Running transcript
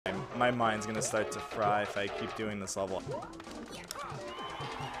my mind's gonna start to fry if I keep doing this level.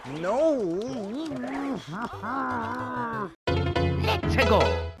 No! Let's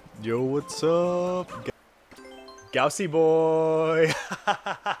go! Yo, what's up? Gaussy boy!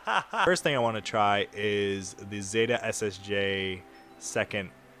 First thing I want to try is the ZetaSSJ second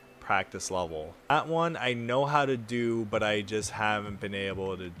practice level. That one I know how to do, but I just haven't been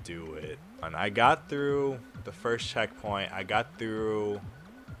able to do it. And I got through the first checkpoint, I got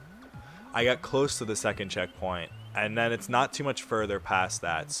close to the second checkpoint, and then it's not too much further past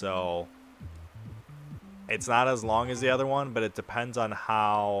that, so it's not as long as the other one, but it depends on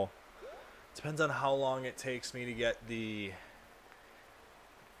how long it takes me to get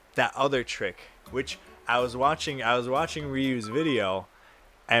that other trick, which I was watching Ryu's video,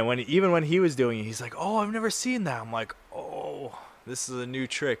 and even when he was doing it, he's like, "Oh, I've never seen that." I'm like, "Oh, this is a new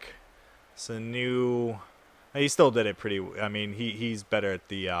trick. It's a new." He still did it pretty. I mean, he's better at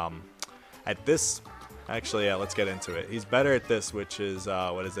the at this. Actually, yeah, let's get into it. He's better at this, which is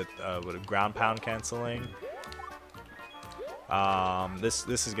what is it? Ground pound canceling. This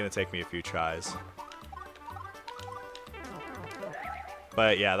is gonna take me a few tries.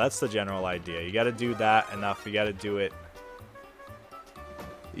 But yeah, that's the general idea. You gotta do that enough. You gotta do it.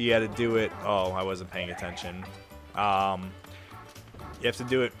 Oh, I wasn't paying attention. You have to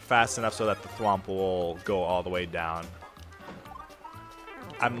do it fast enough so that the thwomp will go all the way down.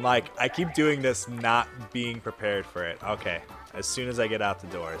 I keep doing this not being prepared for it. Okay, as soon as I get out the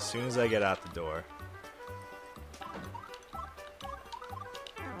door.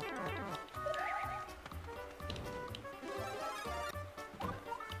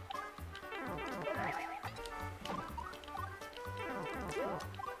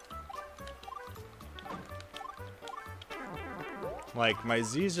 Like, my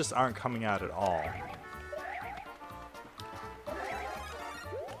Z's just aren't coming out at all.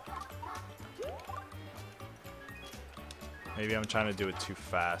 Maybe I'm trying to do it too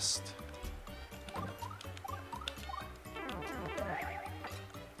fast.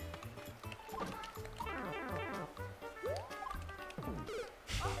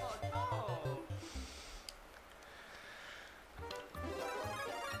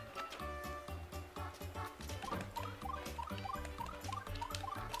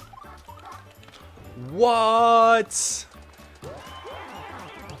 What?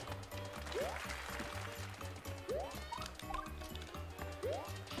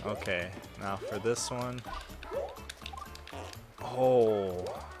 Okay, now for this one. Oh.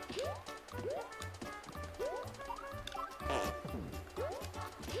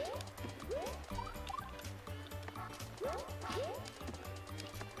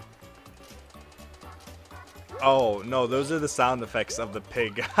 Oh, no, those are the sound effects of the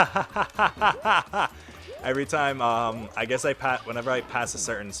pig. Every time, I guess whenever I pass a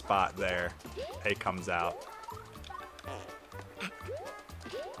certain spot there, it comes out.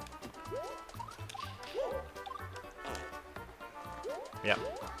 Yep.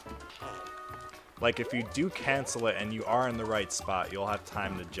 Like, if you do cancel it and you are in the right spot, you'll have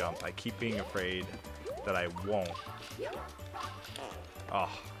time to jump. I keep being afraid that I won't. Oh,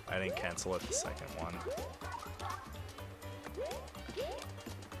 I didn't cancel it the second one.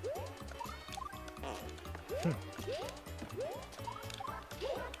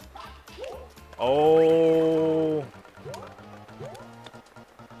 Oh.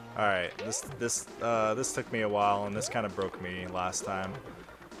 Alright, this took me a while, and this kind of broke me last time.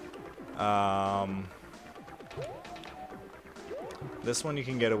 This one you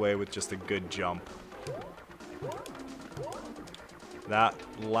can get away with just a good jump. That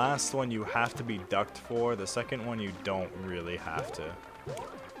last one you have to be ducked for. The second one you don't really have to.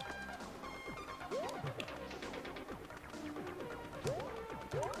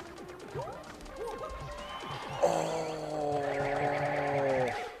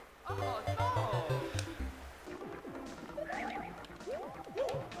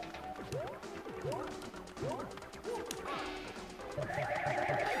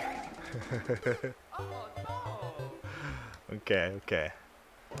 Okay.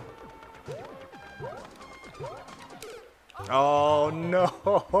 Oh no!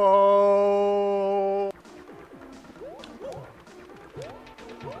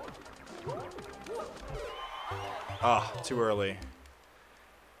 Oh, too early.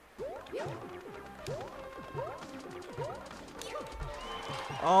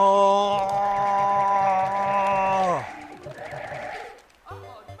 Oh!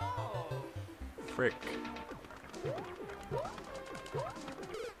 Frick.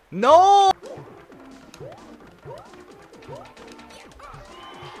 No!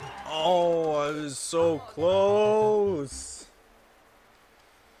 Oh, I was so close.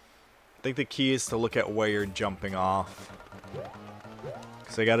 I think the key is to look at where you're jumping off.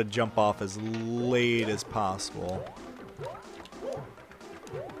 Because I gotta jump off as late as possible.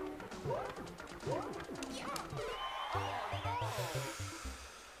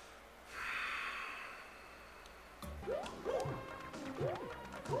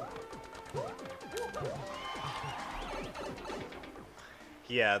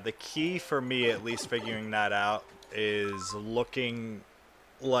 Yeah, the key for me, at least figuring that out, is looking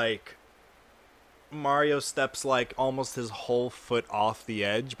like Mario steps like almost his whole foot off the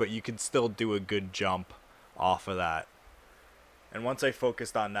edge, but you can still do a good jump off of that. And once I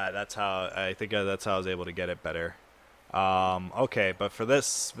focused on that, that's how I think that's how I was able to get it better. Okay, but for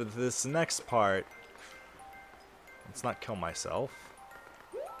this next part, let's not kill myself.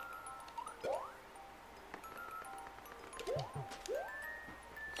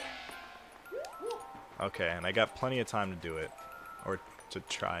 Okay, and I got plenty of time to do it, or to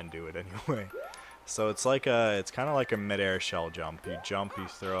try and do it anyway. So it's like it's kind of like a mid-air shell jump. You jump, you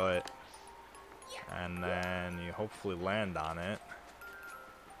throw it, and then you hopefully land on it.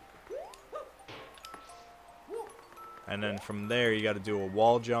 And then from there, you got to do a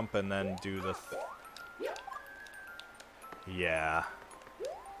wall jump and then do the... Yeah.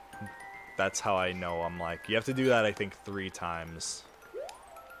 That's how I know. I'm like, you have to do that, I think, 3 times.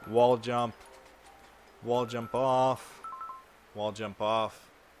 Wall jump off, wall jump off,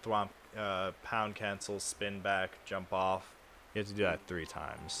 thwomp, pound cancel, spin back, jump off. You have to do that 3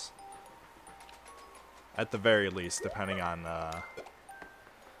 times. At the very least, depending on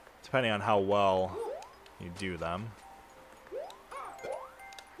how well you do them.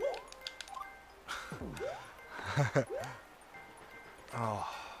 Oh.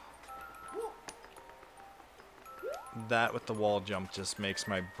 That with the wall jump just makes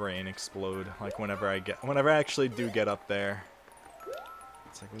my brain explode. Like whenever I actually do get up there.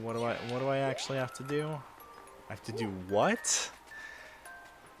 It's like, what do I actually have to do? I have to do what?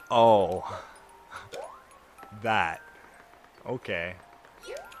 Oh. That. Okay.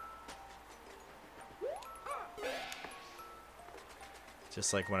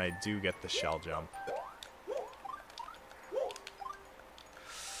 Just like when I do get the shell jump.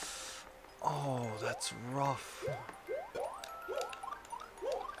 Oh, that's rough.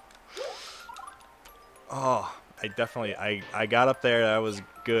 Oh, I got up there, that was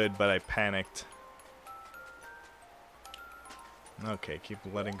good, but I panicked. Okay, keep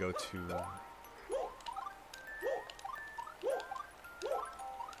letting go too long.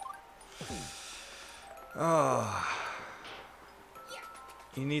 Oh.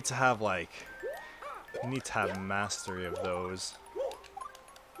 You need to have mastery of those.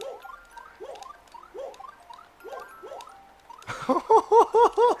 What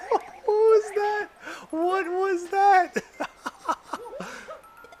was that? What was that?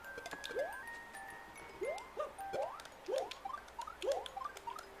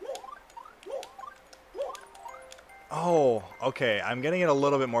 Oh, okay. I'm getting it a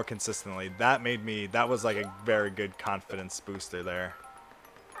little bit more consistently. That was like a very good confidence booster there.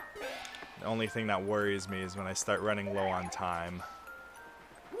 The only thing that worries me is when I start running low on time.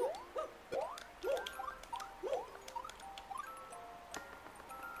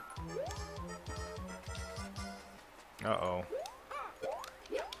 Uh-oh.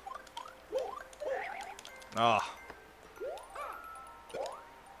 Oh.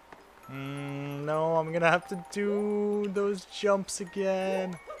 No, I'm gonna have to do those jumps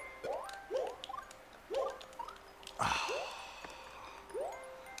again. Oh.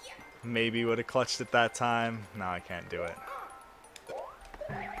 Maybe would have clutched it that time. No, I can't do it.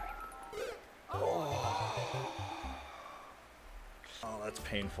 Oh, that's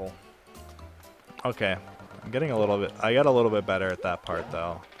painful. Okay. I'm getting a little bit... I got a little bit better at that part,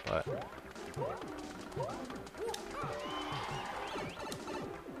 though. But...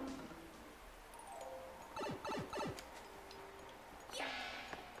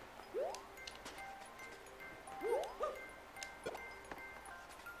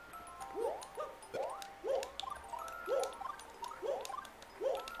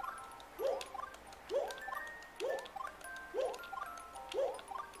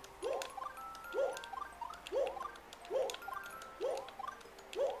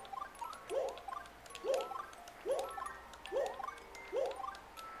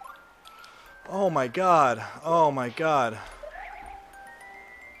 Oh my god. Oh my god.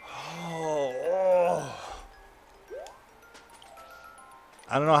 Oh.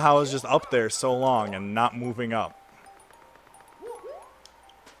 I don't know how I was just up there so long and not moving up.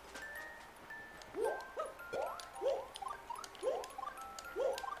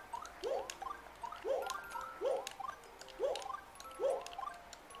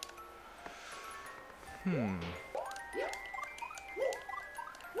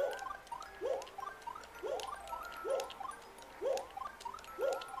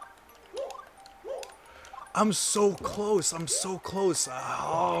 I'm so close. I'm so close.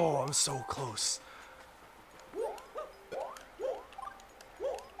 Oh, I'm so close.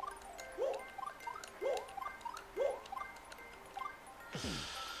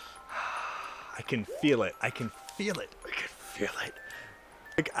 I can feel it. I can feel it. I can feel it.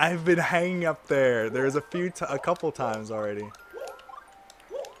 Like, I've been hanging up there. There's a couple times already.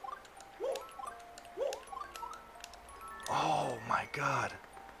 Oh my god.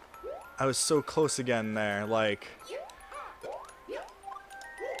 I was so close again there. Like,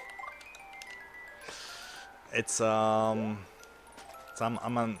 I'm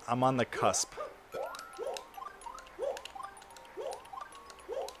on the cusp.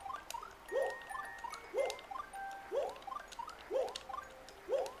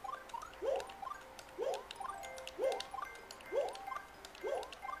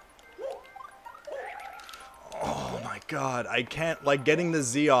 God, I can't, like, getting the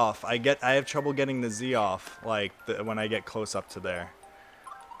Z off. I have trouble getting the Z off, like, when I get close up to there.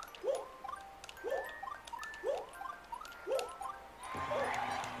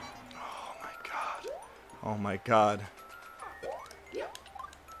 Oh my god. Oh my god.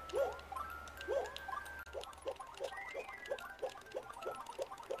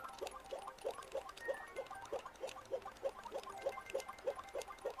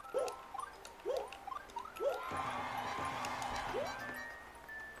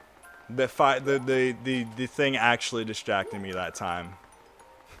 The thing actually distracted me that time.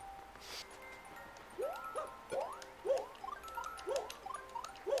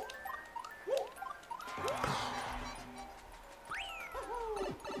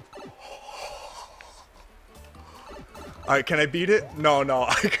 Alright, can I beat it? No, no.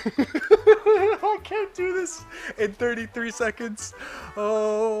 I can't do this in 33 seconds.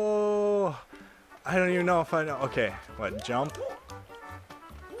 Oh, I don't even know if I know. Okay, what, jump?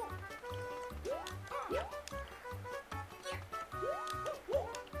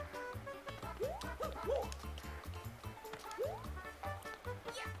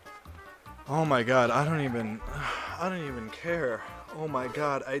 Oh my god, I don't even care. Oh my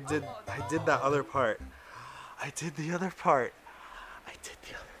god, I did that other part. I did the other part. I did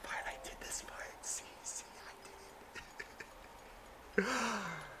the other part. I did this part. See, I did it.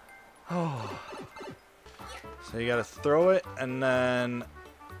 Oh. So you gotta throw it, and then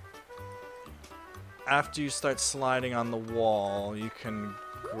after you start sliding on the wall, you can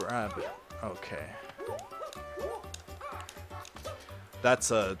grab it. Okay.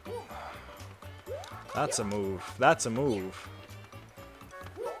 That's a move. That's a move.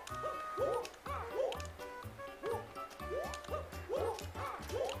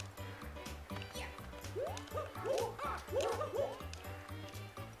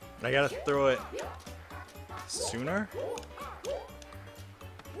 I gotta throw it sooner.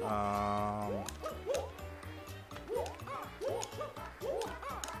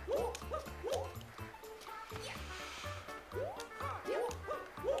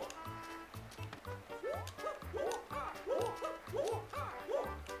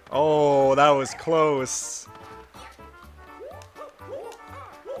 Oh, that was close.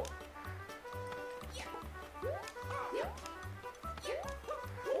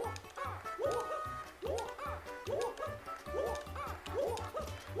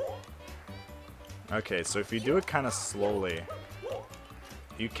 Okay, so if you do it kind of slowly,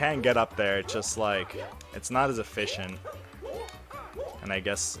 you can get up there. It's just like, it's not as efficient. And I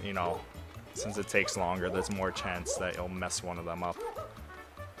guess, you know, since it takes longer, there's more chance that you'll mess one of them up.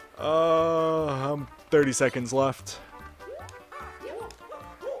 30 seconds left.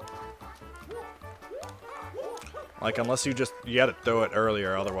 Like, unless you gotta throw it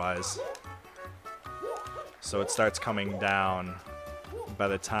earlier otherwise. So it starts coming down by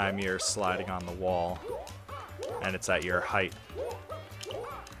the time you're sliding on the wall. And it's at your height.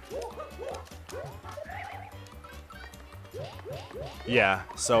 Yeah,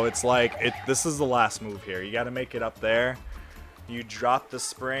 so it's like, this is the last move here. You gotta make it up there. You drop the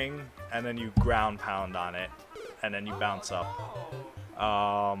spring, and then you ground pound on it, and then you bounce up.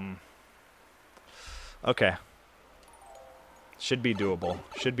 Okay. Should be doable.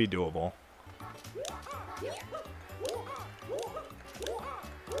 Should be doable.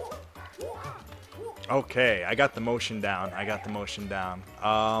 Okay, I got the motion down. I got the motion down.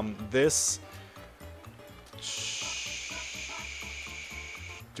 This...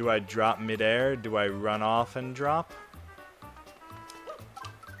 Do I drop midair? Do I run off and drop?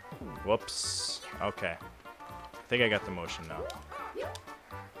 Whoops. Okay. I think I got the motion now.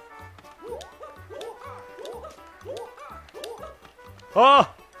 Oh!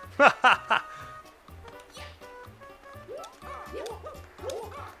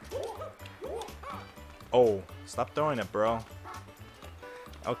 Oh, stop throwing it, bro.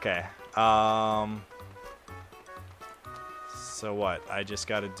 Okay. So what? I just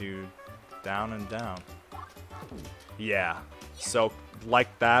gotta do down and down. Yeah. So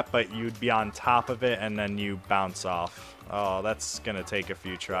like that, but you'd be on top of it and then you bounce off. Oh, that's gonna take a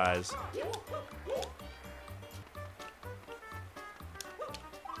few tries.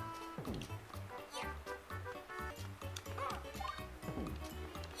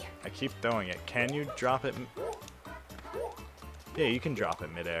 I keep throwing it. Can you drop it? Yeah, you can drop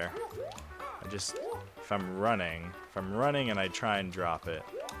it midair. If I'm running and I try and drop it.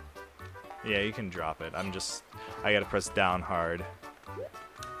 Yeah, you can drop it. I gotta press down hard.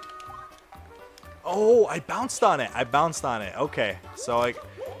 Oh, I bounced on it. Okay, so like,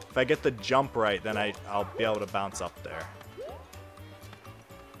 if I get the jump right, then I'll be able to bounce up there.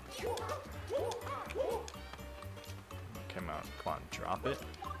 Come on, drop it.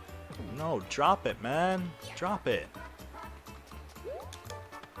 No, drop it, man. Drop it.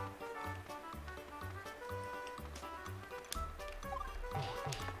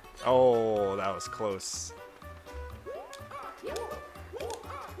 Oh, that was close.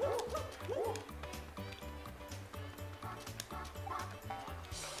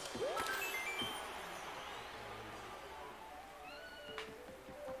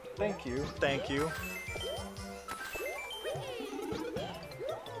 Thank you. Thank you.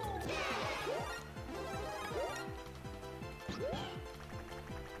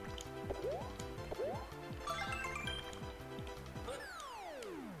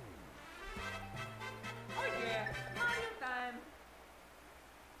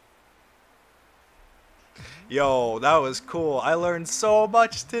 Yo, that was cool. I learned so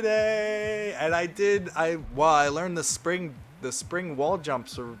much today, and I learned the spring wall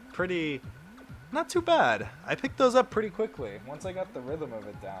jumps were not too bad. I picked those up pretty quickly once I got the rhythm of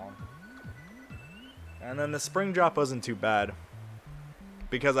it down. And then the spring drop wasn't too bad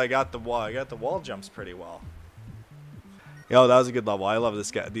because I got the wall jumps pretty well. Yo, that was a good level. I love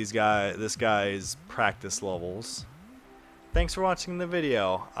this guy's practice levels. Thanks for watching the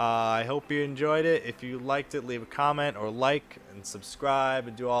video. I hope you enjoyed it. If you liked it, leave a comment or like and subscribe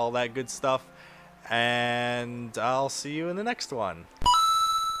and do all that good stuff. And I'll see you in the next one.